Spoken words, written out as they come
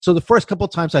So the first couple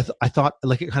of times I thought,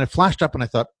 like, it kind of flashed up and I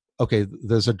thought, okay,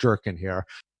 there's a jerk in here.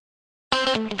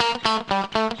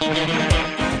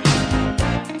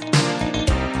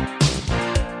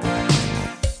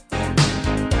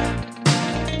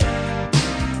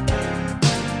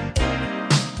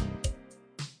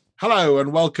 Hello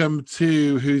and welcome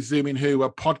to Who's Zooming Who,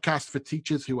 a podcast for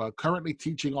teachers who are currently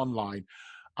teaching online.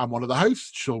 I'm one of the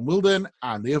hosts, Shaun Wilden,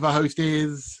 and the other host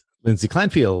is... Lindsay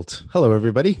Clanfield. Hello,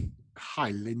 everybody.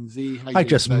 Hi, Lindsay. I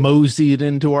just moseyed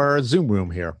into our Zoom room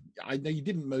here. I know you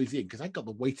didn't mosey in because I got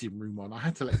the waiting room on. I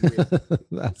had to let you in.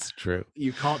 That's true.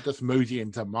 You can't just mosey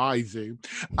into my Zoom.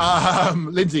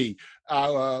 Lindsay,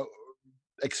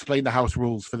 explain the house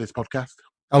rules for this podcast.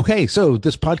 Okay, so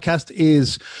this podcast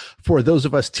is for those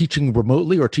of us teaching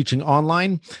remotely or teaching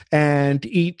online, and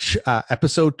each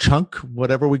episode chunk,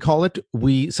 whatever we call it,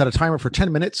 we set a timer for 10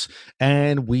 minutes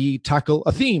and we tackle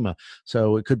a theme.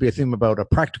 So it could be a theme about a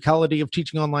practicality of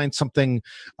teaching online, something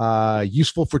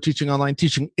useful for teaching online,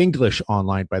 teaching English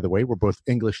online, by the way, we're both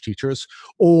English teachers,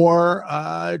 or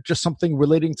just something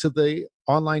relating to the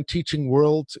online teaching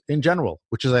world in general,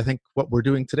 which is, I think, what we're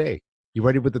doing today. You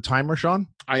ready with the timer, Shaun?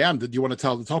 I am. Did you want to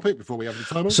tell the topic before we have the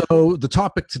timer? So the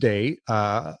topic today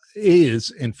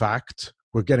is, in fact,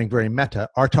 we're getting very meta.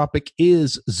 Our topic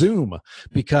is Zoom,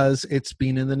 because it's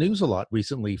been in the news a lot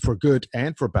recently for good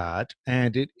and for bad.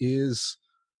 And it is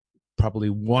probably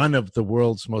one of the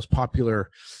world's most popular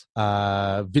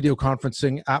video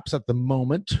conferencing apps at the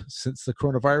moment since the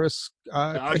coronavirus.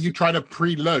 Are you trying to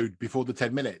preload before the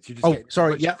 10 minutes? You just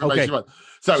sorry. Yeah. Okay.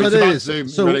 So it's about Zoom.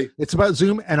 So ready? It's about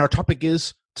Zoom, and our topic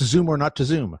is to Zoom or not to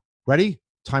Zoom. Ready?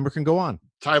 Timer can go on.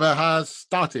 Timer has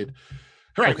started.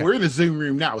 All right. Okay. We're in a Zoom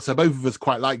room now, so both of us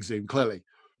quite like Zoom, clearly.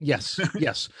 Yes.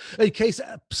 Yes. In case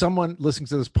someone listening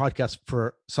to this podcast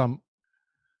for some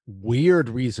weird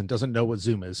reason doesn't know what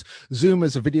Zoom is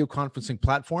a video conferencing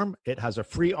platform. It has a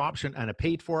free option and a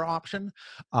paid for option.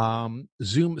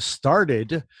 Zoom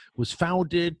was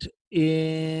founded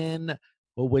in,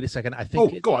 well, wait a second, I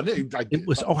think go on. It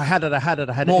was I had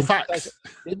it more facts.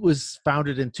 It was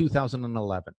founded in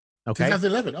 2011. Okay,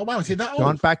 2011. Oh wow, is it that old?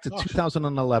 Gone back to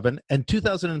 2011 and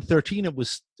 2013. It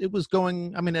was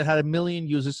going. I mean, it had 1 million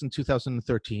users in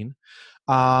 2013.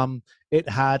 It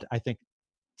had, I think,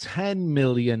 10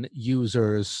 million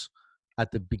users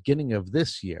at the beginning of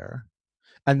this year,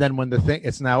 and then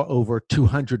it's now over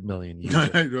 200 million users.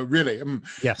 Really?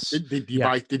 Yes. Did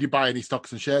you buy any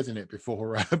stocks and shares in it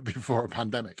before a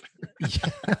pandemic?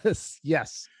 Yes.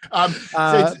 So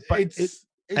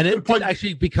it did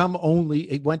actually become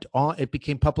it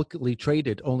became publicly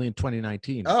traded only in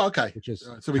 2019. Oh, okay. Which is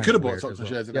so we could have bought stocks and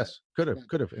shares in it. Yes, could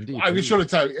have, indeed. I was sure to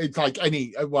tell you, it's like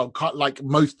like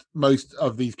most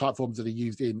of these platforms that are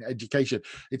used in education,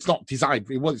 it's not designed,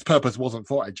 its purpose wasn't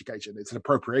for education. It's an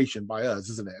appropriation by us,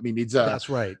 isn't it? I mean, that's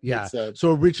right. Yeah.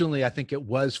 So originally, I think it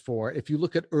was for, if you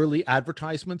look at early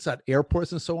advertisements at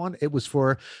airports and so on, it was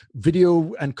for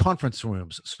video and conference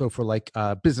rooms. So for like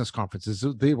business conferences,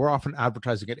 they were often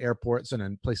advertising at airports and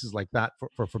in places like that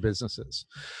for businesses.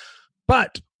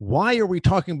 But why are we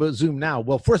talking about Zoom now?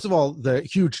 Well, first of all, the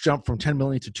huge jump from 10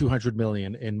 million to 200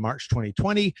 million in March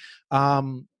 2020.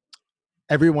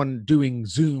 Everyone doing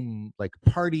Zoom like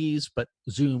parties, but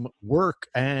Zoom work,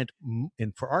 and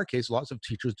for our case, lots of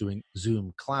teachers doing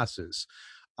Zoom classes.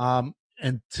 So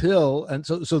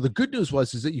the good news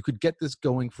is that you could get this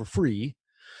going for free.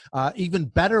 Even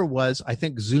better was, I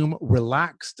think, Zoom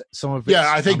relaxed some of its...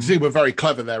 Yeah, I think Zoom were very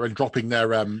clever there in dropping their...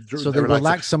 so they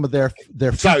relaxed some of their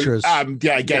features.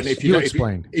 Yeah, again, yes, if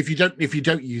you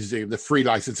don't use Zoom, the free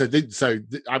license...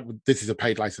 this is a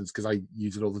paid license because I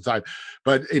use it all the time.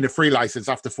 But in a free license,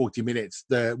 after 40 minutes,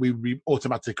 we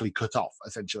automatically cut off,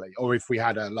 essentially. Or if we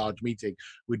had a large meeting,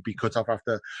 we'd be cut off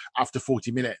after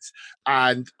 40 minutes.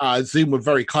 And Zoom were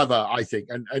very clever, I think,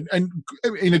 and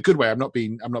in a good way. I'm not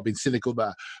being cynical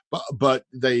there. But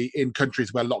they, in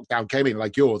countries where lockdown came in,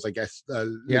 like yours, I guess,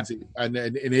 Lindsay, and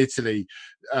in Italy,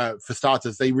 for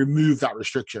starters, they removed that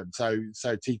restriction.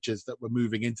 So teachers that were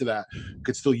moving into that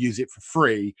could still use it for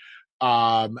free,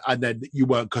 and then you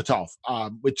weren't cut off.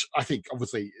 Which I think,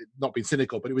 obviously, not being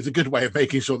cynical, but it was a good way of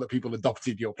making sure that people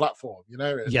adopted your platform. You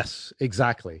know? Yes,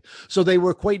 exactly. So they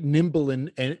were quite nimble in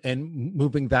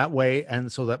moving that way,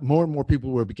 and so that more and more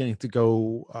people were beginning to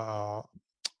go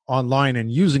online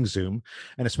and using Zoom,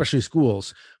 and especially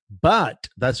schools. But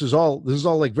this is all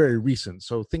like very recent,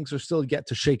 so things are still yet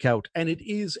to shake out, and it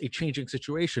is a changing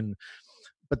situation.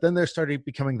 But then there started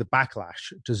becoming the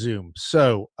backlash to Zoom.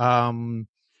 So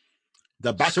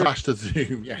The backlash to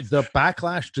Zoom, yes. The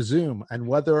backlash to Zoom, and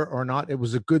whether or not it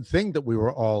was a good thing that we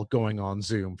were all going on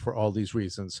Zoom for all these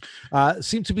reasons.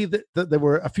 Seemed to be that there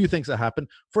were a few things that happened.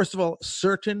 First of all,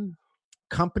 certain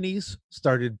companies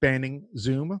started banning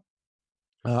Zoom,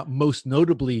 most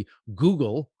notably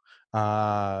Google.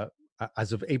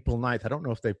 As of April 9th, I don't know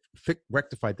if they've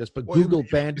rectified this, but Google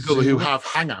banned Google, Zoom. who have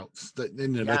Hangouts. That,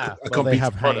 they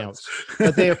have Hangouts.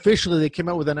 But they came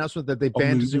out with an announcement that they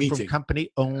banned Zoom from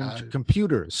company-owned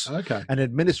computers. Okay. And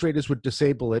administrators would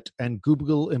disable it, and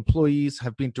Google employees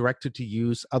have been directed to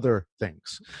use other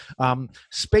things.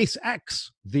 SpaceX,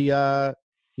 the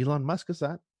Elon Musk, is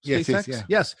that? SpaceX?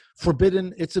 Yes,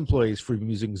 forbidden its employees from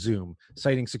using Zoom,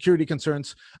 citing security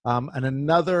concerns. And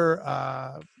another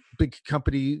big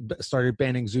company started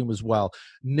banning Zoom as well.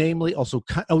 Namely, also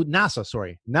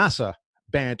NASA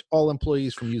banned all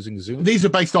employees from using Zoom. These are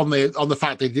based on the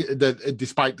fact that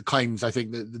despite the claims, I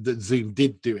think that Zoom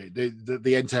did do it,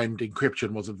 the end-to-end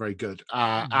encryption wasn't very good,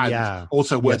 and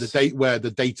also where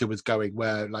the data was going,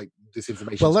 where like this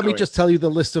information. Well, let me just tell you the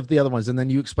list of the other ones, and then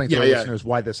you explain to our listeners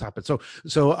why this happened. So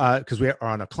because we are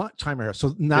on a timer here. So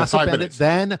NASA banned it.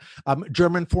 Then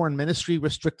German Foreign Ministry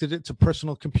restricted it to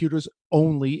personal computers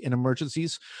only in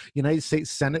emergencies. United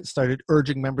States Senate started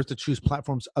urging members to choose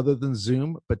platforms other than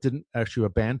Zoom, but didn't issue a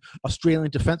ban.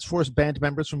 Australian Defence Force banned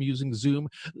members from using Zoom.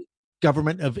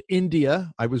 Government of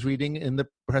India, I was reading in the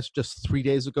press just 3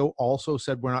 days ago, also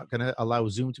said we're not going to allow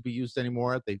Zoom to be used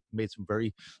anymore. They made some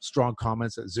very strong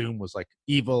comments that Zoom was like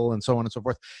evil and so on and so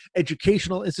forth.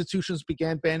 Educational institutions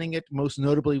began banning it. Most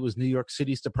notably was New York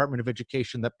City's Department of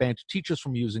Education that banned teachers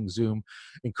from using Zoom,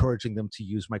 encouraging them to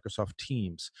use Microsoft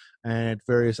Teams and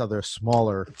various other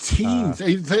smaller Teams.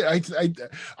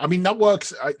 I mean, that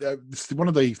works. It's one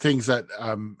of the things that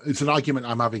it's an argument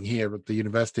I'm having here at the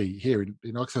university here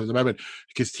in Oxford at the moment,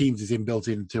 because Teams is inbuilt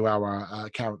into our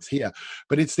accounts here.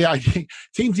 But it's the idea,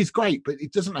 Teams is great, but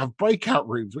it doesn't have breakout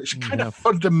rooms, which are kind of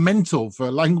fundamental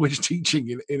for language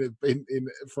teaching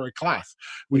for a class.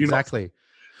 Exactly.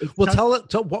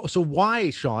 So why,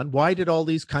 Shaun? Why did all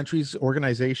these countries,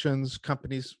 organizations,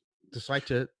 companies decide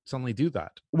to suddenly do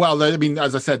that? Well, I mean,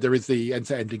 as I said, there is the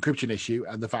end-to-end encryption issue,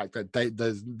 and the fact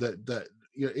that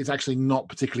it's actually not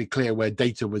particularly clear where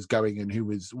data was going and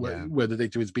where the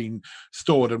data was being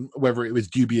stored, and whether it was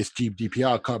dubious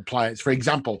GDPR compliance, for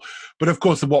example. But of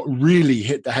course, what really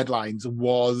hit the headlines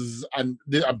was, and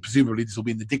presumably this will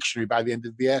be in the dictionary by the end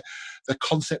of the year, the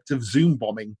concept of Zoom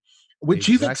bombing, which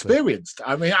you've experienced.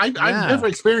 I mean, I've never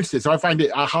experienced it, so I find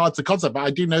it hard to concept, but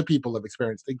I do know people have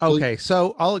experienced it. Okay,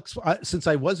 so since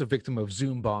I was a victim of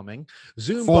Zoom bombing,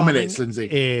 4 minutes, Lindsay.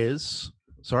 is...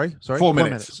 Sorry? 4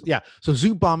 minutes. Yeah. So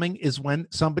Zoom bombing is when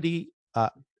somebody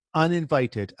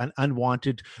uninvited and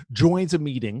unwanted joins a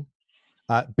meeting,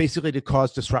 basically to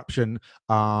cause disruption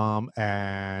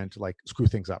and like screw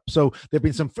things up. So there've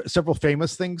been several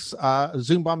famous things.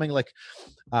 Zoom bombing,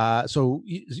 so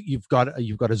you've got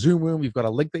a Zoom room, you've got a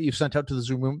link that you've sent out to the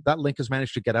Zoom room. That link has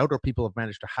managed to get out, or people have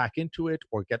managed to hack into it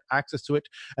or get access to it,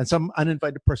 and some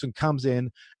uninvited person comes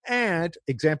in. And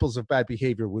examples of bad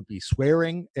behavior would be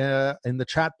swearing in the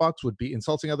chat box, would be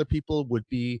insulting other people, would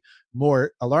be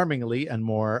more alarmingly and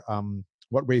more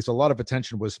what raised a lot of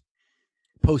attention was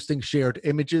posting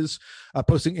images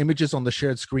on the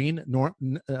shared screen,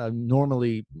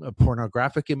 normally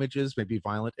pornographic images, maybe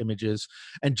violent images,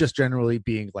 and just generally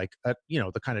being like,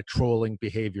 the kind of trolling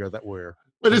behavior that we're.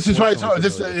 But this is why it's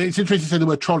interesting to say the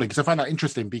word trolling, because I find that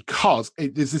interesting, because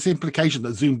there's this implication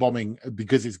that Zoom bombing,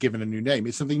 because it's given a new name,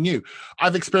 is something new.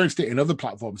 I've experienced it in other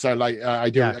platforms. So like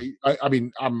I do, yeah.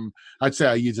 I'd say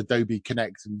I use Adobe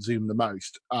Connect and Zoom the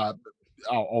most.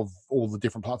 Of all the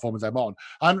different platforms I'm on,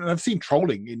 and I've seen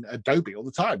trolling in Adobe all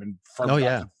the time and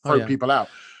throw people out.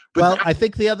 But I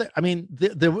think the other, and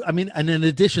in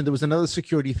addition, there was another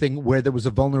security thing where there was a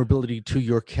vulnerability to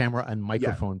your camera and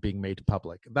microphone being made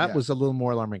public. That was a little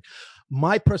more alarming.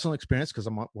 My personal experience, because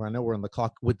I know we're on the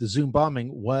clock, with the Zoom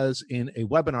bombing was in a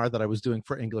webinar that I was doing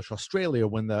for English Australia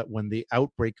when the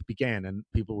outbreak began and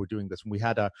people were doing this. And we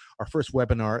had our first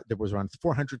webinar. There was around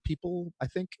 400 people, I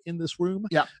think, in this room.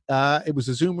 Yeah, it was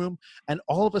a Zoom room, and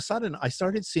all of a sudden, I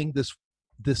started seeing the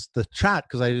chat,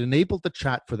 because I had enabled the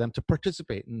chat for them to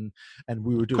participate, and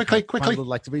we were doing quickly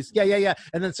activities. Yeah.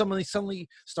 And then somebody suddenly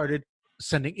started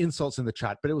sending insults in the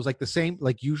chat, but it was like the same.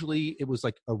 Like usually, it was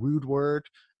like a rude word,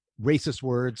 racist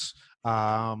words,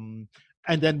 and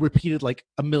then repeated like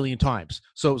a million times.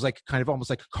 So it was like kind of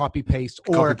almost like a copy paste,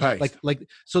 like.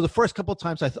 So the first couple of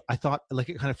times, I thought like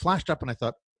it kind of flashed up, and I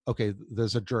thought, okay,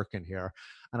 there's a jerk in here,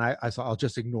 and I thought I'll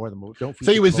just ignore them. Don't. So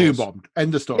you were Zoom bombed.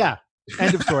 End of story. Yeah.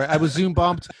 End of story. I was Zoom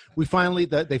bombed. They finally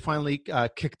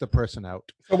kicked the person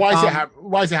out. So why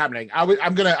is it happening?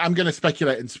 I'm gonna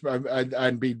speculate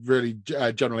and be really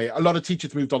generally. A lot of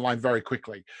teachers moved online very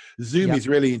quickly. Zoom is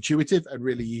really intuitive and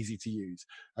really easy to use.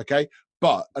 Okay,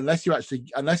 but unless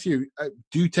you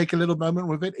do take a little moment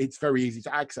with it, it's very easy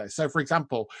to access. So, for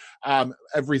example,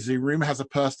 every Zoom room has a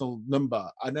personal number,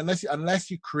 and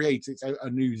unless you create a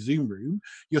new Zoom room,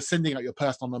 you're sending out your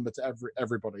personal number to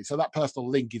everybody. So that personal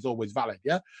link is always valid.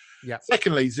 Yeah.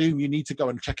 Secondly, Zoom, you need to go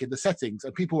and check in the settings,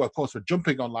 and people, of course, were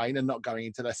jumping online and not going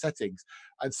into their settings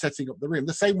and setting up the room.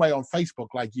 The same way on Facebook,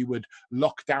 like you would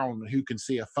lock down who can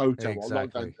see a photo or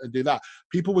lock down and do that.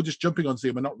 People were just jumping on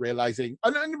Zoom and not realizing,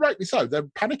 and rightly so, they're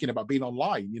panicking about being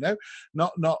online,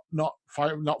 not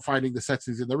finding the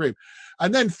settings in the room.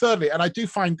 And then thirdly, and I do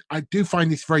find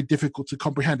this very difficult to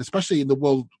comprehend, especially in the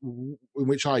world in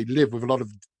which I live with a lot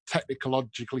of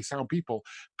technologically sound people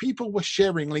were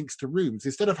sharing links to rooms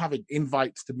instead of having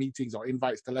invites to meetings or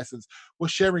invites to lessons. We're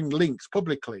sharing links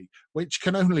publicly, which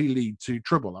can only lead to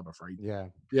trouble, I'm afraid.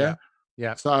 Yeah.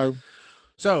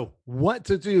 So what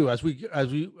to do as we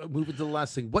move into the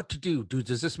last thing? What to do?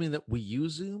 Does this mean that we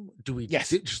use Zoom? Do we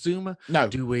ditch Zoom? No.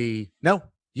 Do we? No.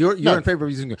 You're in favor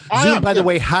of using Zoom. By the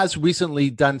way, has recently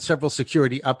done several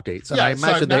security updates, and I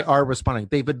imagine they are responding.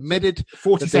 They've admitted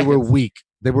that they were weak.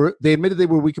 They admitted they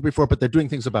were weaker before, but they're doing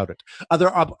things about it. Other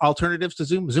alternatives to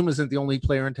Zoom? Zoom isn't the only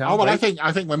player in town. Oh well, right?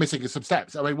 I think we're missing some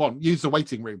steps. I mean, one, use the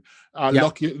waiting room.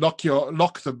 Lock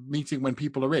the meeting when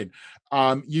people are in.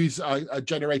 Use a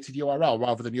generated URL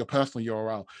rather than your personal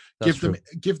URL.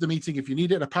 Give the meeting, if you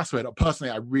need it, a password.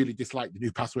 Personally, I really dislike the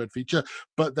new password feature,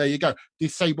 but there you go.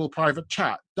 Disable private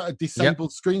chat. Disable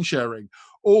screen sharing.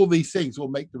 All these things will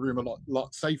make the room a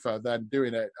lot safer than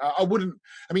doing it. I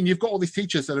mean, you've got all these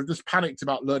teachers that have just panicked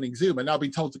about learning Zoom and now been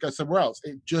told to go somewhere else.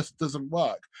 It just doesn't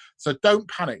work. So don't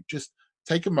panic. Just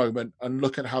take a moment and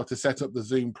look at how to set up the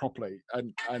Zoom properly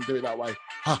and do it that way.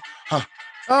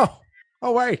 Oh,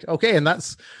 all right. Okay. And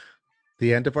that's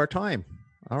the end of our time.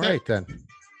 All right, then.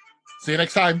 See you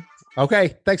next time.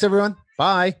 Okay. Thanks, everyone.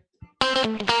 Bye.